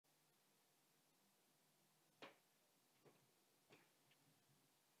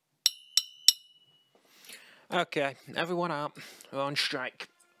Okay, everyone out. We're on strike.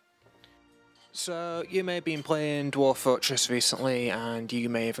 So, you may have been playing Dwarf Fortress recently, and you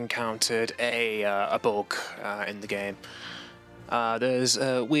may have encountered a bug in the game. There's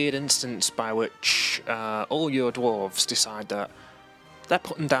a weird instance by which all your dwarves decide that they're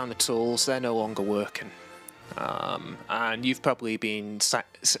putting down the tools, they're no longer working. And you've probably been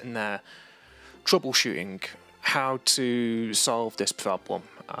sitting there troubleshooting how to solve this problem,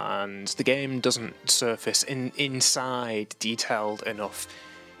 and the game doesn't surface inside detailed enough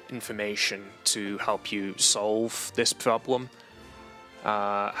information to help you solve this problem.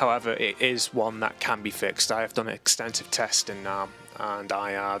 However, it is one that can be fixed. I have done extensive testing now, and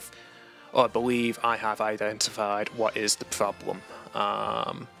I believe I have identified what is the problem.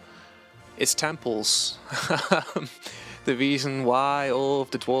 It's temples. The reason why all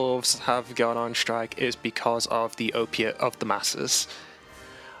of the dwarves have gone on strike is because of the opiate of the masses.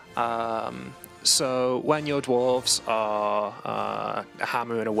 So when your dwarves are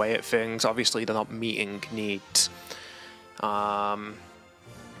hammering away at things, obviously they're not meeting needs. And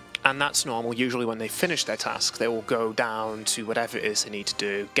that's normal. Usually when they finish their task, they will go down to whatever it is they need to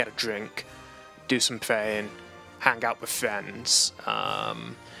do, get a drink, do some praying, hang out with friends.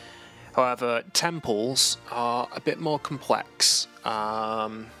 However, temples are a bit more complex. Well,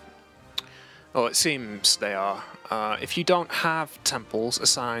 it seems they are. If you don't have temples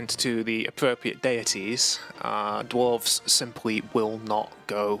assigned to the appropriate deities, dwarves simply will not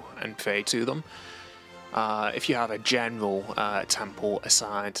go and pray to them. If you have a general temple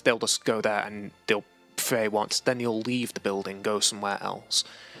assigned, they'll just go there and they'll pray once, then you'll leave the building, go somewhere else.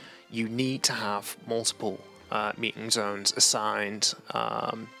 You need to have multiple meeting zones assigned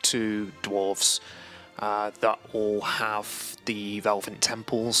to dwarves that all have the relevant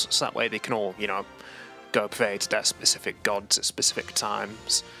temples, so that way they can all, go pray to their specific gods at specific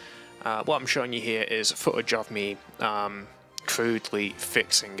times. What I'm showing you here is footage of me crudely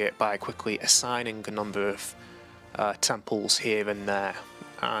fixing it by quickly assigning a number of temples here and there,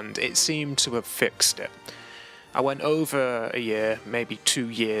 and it seemed to have fixed it. I went over a year, maybe 2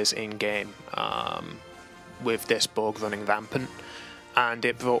 years in game, with this bug running rampant, and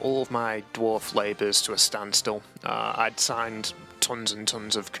it brought all of my dwarf labours to a standstill. I'd signed tons and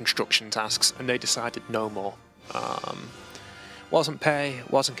tons of construction tasks, and they decided no more. Wasn't pay,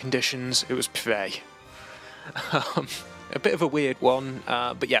 wasn't conditions, it was pray. A bit of a weird one,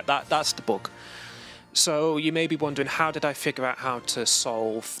 but yeah, that's the bug. So you may be wondering, how did I figure out how to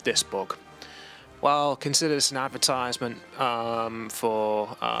solve this bug? Well, consider this an advertisement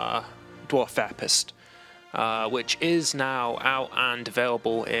for Dwarf Therapist, which is now out and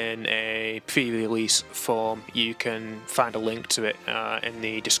available in a pre-release form. You can find a link to it in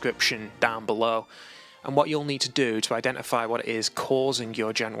the description down below. And what you'll need to do to identify what it is causing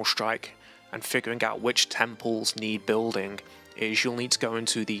your general strike and figuring out which temples need building is you'll need to go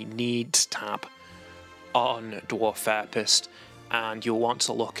into the Needs tab on Dwarf Therapist, and you'll want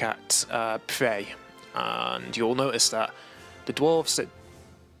to look at Pray, and you'll notice that the dwarves that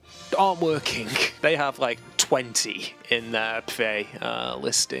aren't working, they have like 20 in their Pray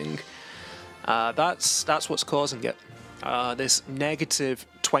listing. That's what's causing it. This negative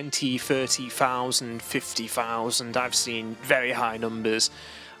 20, 30,000, 50,000, I've seen very high numbers,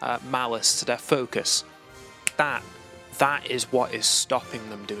 malice to their focus. That is what is stopping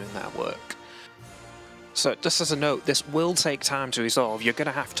them doing their work. So just as a note, this will take time to resolve. You're going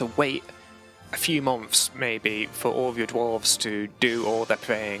to have to wait a few months maybe for all of your dwarves to do all their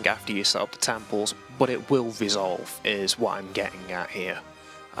praying after you set up the temples, but it will resolve is what I'm getting at here.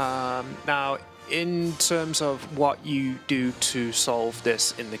 Now, in terms of what you do to solve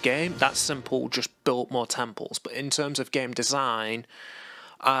this in the game, that's simple, just build more temples. But in terms of game design,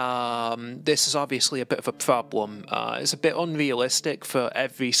 this is obviously a bit of a problem. It's a bit unrealistic for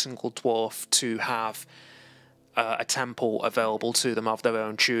every single dwarf to have a temple available to them of their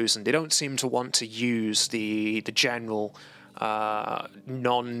own choosing. They don't seem to want to use the general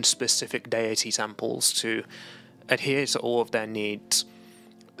non-specific deity temples to adhere to all of their needs.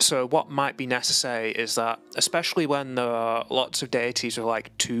 So what might be necessary is that, especially when there are lots of deities with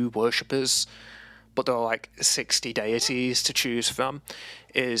like 2 worshippers, but there are like 60 deities to choose from,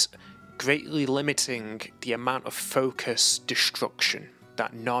 is greatly limiting the amount of focus destruction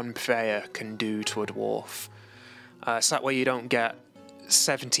that non-prayer can do to a dwarf. So that way you don't get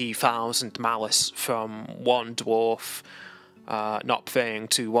 70,000 malice from one dwarf not praying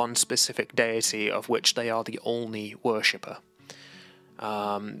to one specific deity of which they are the only worshipper.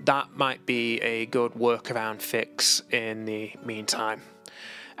 That might be a good workaround fix in the meantime.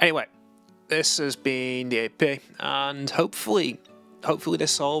 Anyway, this has been the AP, and hopefully hopefully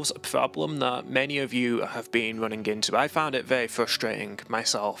this solves a problem that many of you have been running into. I found it very frustrating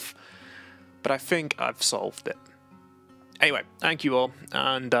myself, but I think I've solved it. Anyway, thank you all,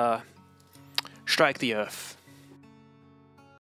 and strike the earth.